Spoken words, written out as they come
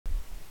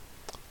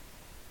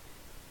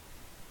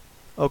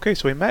Okay,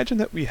 so imagine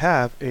that we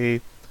have a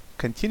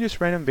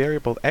continuous random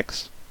variable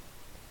x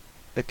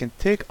that can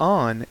take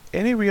on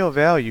any real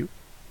value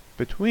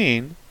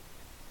between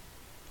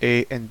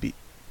a and b.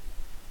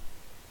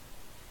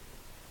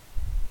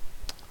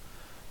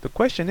 The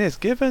question is,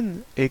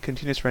 given a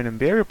continuous random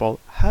variable,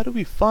 how do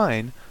we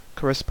find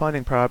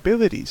corresponding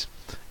probabilities?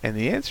 And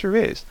the answer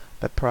is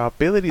that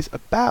probabilities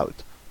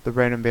about the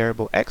random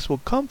variable x will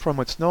come from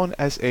what's known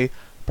as a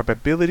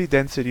probability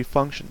density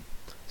function,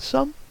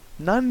 some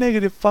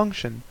non-negative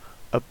function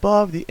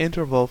above the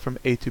interval from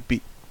a to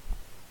b.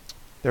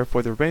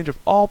 Therefore, the range of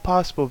all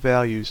possible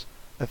values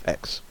of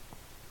x.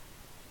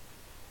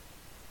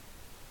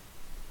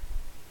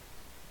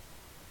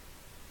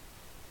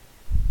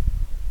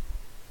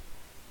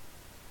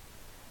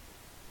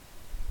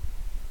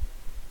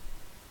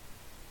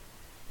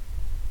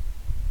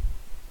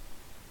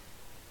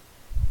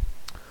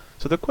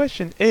 So the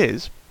question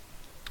is,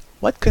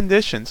 what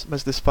conditions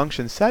must this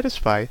function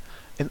satisfy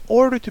in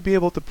order to be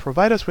able to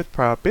provide us with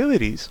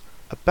probabilities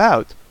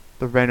about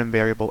the random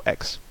variable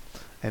x?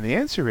 And the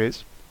answer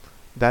is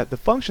that the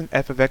function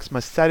f of x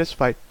must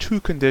satisfy two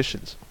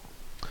conditions.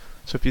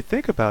 So if you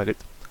think about it,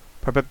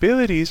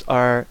 probabilities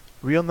are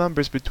real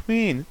numbers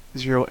between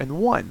 0 and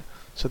 1,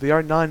 so they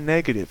are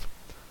non-negative.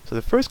 So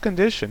the first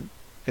condition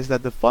is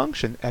that the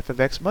function f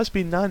of x must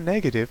be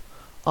non-negative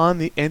on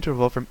the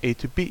interval from a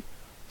to b,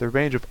 the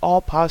range of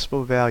all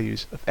possible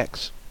values of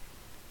x.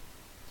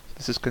 So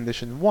this is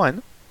condition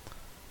 1.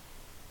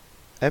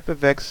 F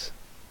of x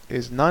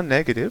is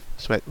non-negative,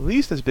 so at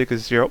least as big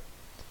as 0,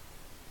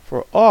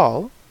 for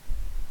all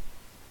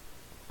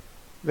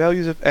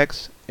values of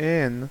x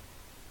in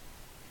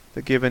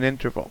the given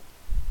interval.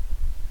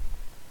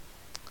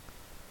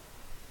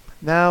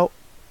 Now,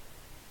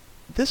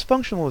 this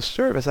function will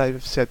serve, as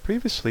I've said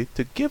previously,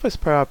 to give us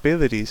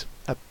probabilities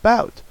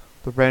about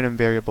the random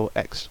variable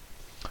x.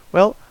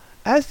 Well,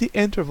 as the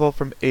interval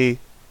from a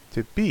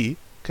to b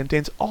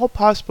contains all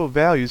possible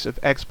values of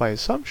x by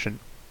assumption,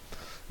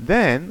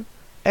 then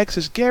x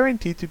is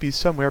guaranteed to be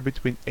somewhere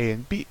between a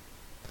and b.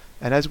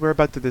 And as we're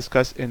about to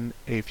discuss in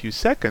a few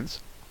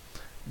seconds,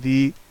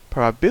 the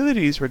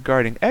probabilities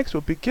regarding x will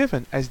be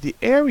given as the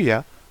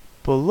area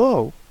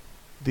below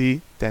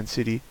the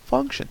density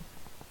function.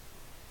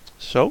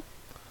 So,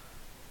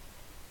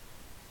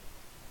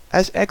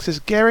 as x is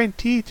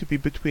guaranteed to be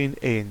between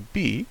a and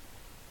b,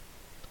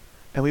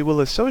 and we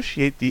will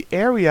associate the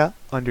area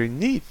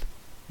underneath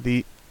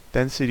the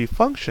density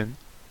function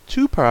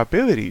to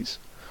probabilities,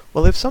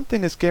 well, if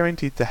something is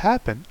guaranteed to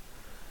happen,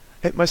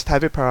 it must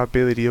have a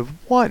probability of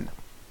 1.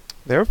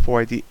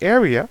 Therefore, the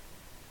area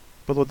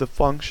below the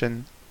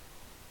function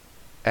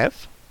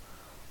f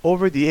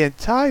over the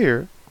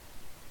entire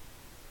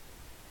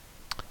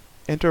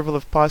interval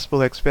of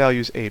possible x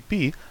values a,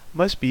 b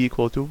must be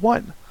equal to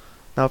 1.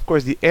 Now, of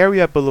course, the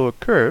area below a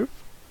curve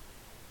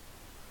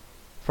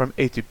from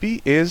a to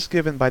b is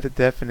given by the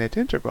definite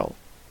integral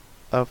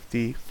of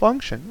the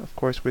function, of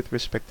course, with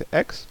respect to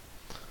x,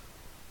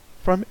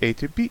 from a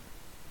to b.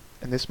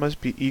 And this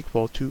must be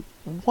equal to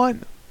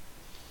 1.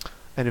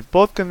 And if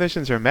both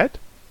conditions are met,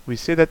 we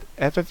say that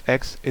f of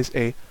x is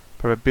a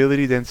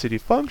probability density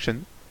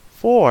function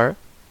for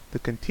the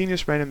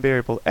continuous random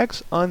variable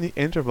x on the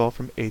interval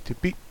from a to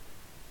b.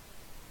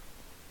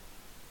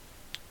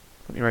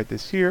 Let me write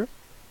this here.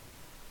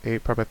 A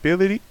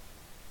probability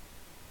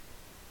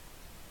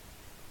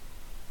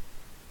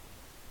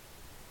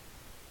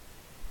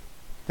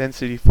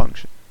density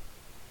function.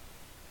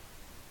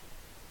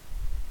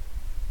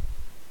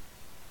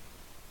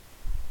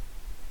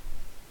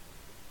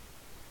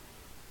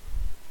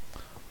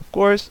 Of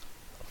course,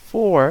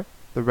 for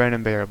the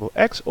random variable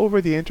x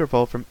over the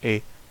interval from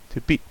a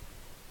to b.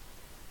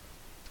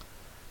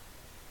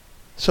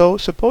 So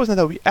suppose now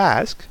that we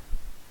ask,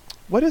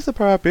 what is the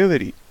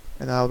probability,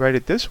 and I'll write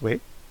it this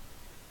way,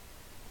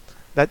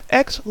 that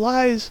x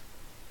lies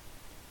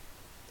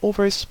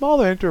over a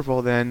smaller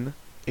interval than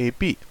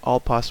ab, all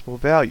possible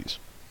values.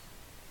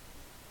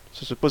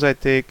 So suppose I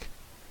take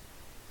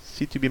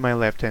c to be my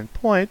left-hand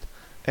point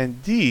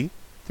and d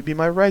to be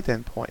my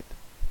right-hand point.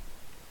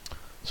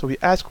 So we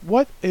ask,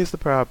 what is the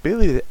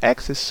probability that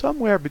x is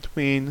somewhere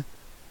between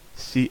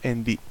c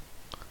and d?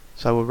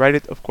 So I will write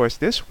it, of course,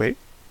 this way,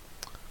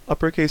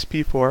 uppercase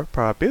P for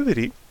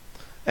probability,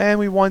 and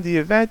we want the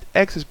event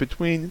x is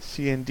between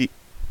c and d.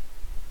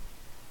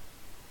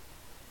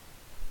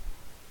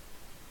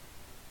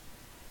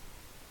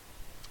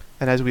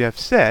 And as we have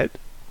said,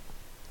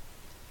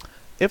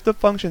 if the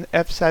function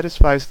f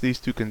satisfies these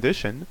two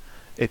conditions,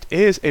 it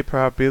is a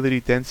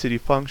probability density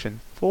function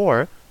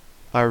for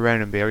our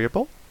random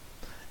variable,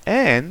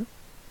 and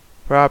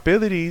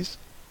probabilities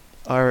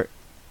are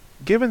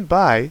given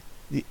by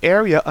the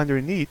area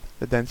underneath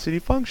the density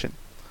function.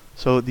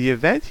 So the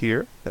event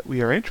here that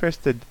we are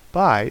interested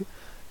by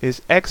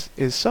is x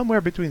is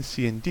somewhere between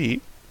c and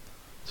d,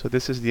 so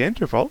this is the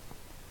interval,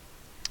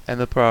 and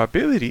the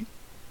probability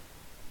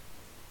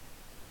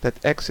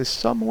that x is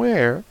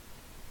somewhere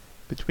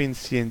between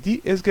c and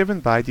d is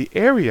given by the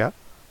area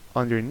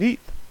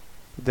underneath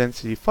the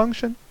density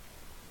function,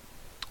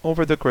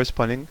 over the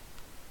corresponding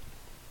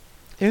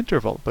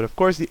interval. But of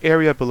course the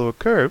area below a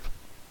curve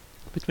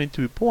between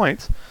 2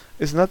 points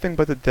is nothing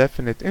but the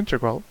definite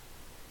integral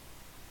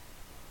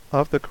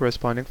of the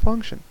corresponding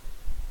function.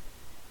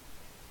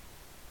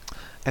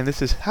 And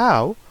this is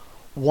how,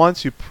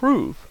 once you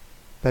prove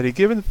that a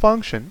given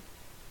function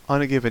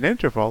on a given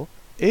interval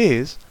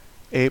is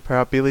a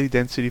probability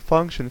density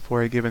function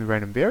for a given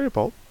random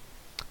variable,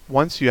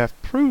 once you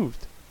have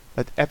proved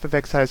that f of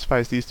x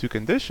satisfies these two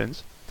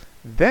conditions,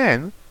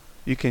 then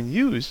you can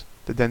use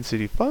the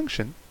density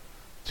function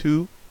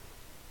to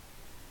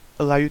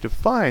allow you to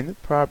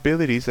find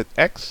probabilities that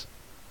x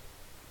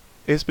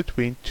is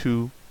between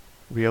two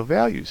real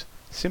values,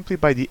 simply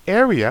by the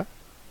area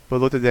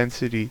below the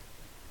density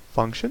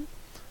function,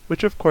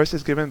 which of course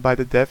is given by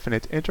the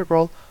definite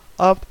integral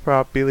of the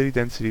probability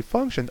density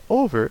function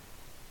over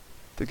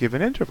the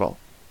given interval.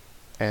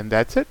 And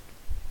that's it.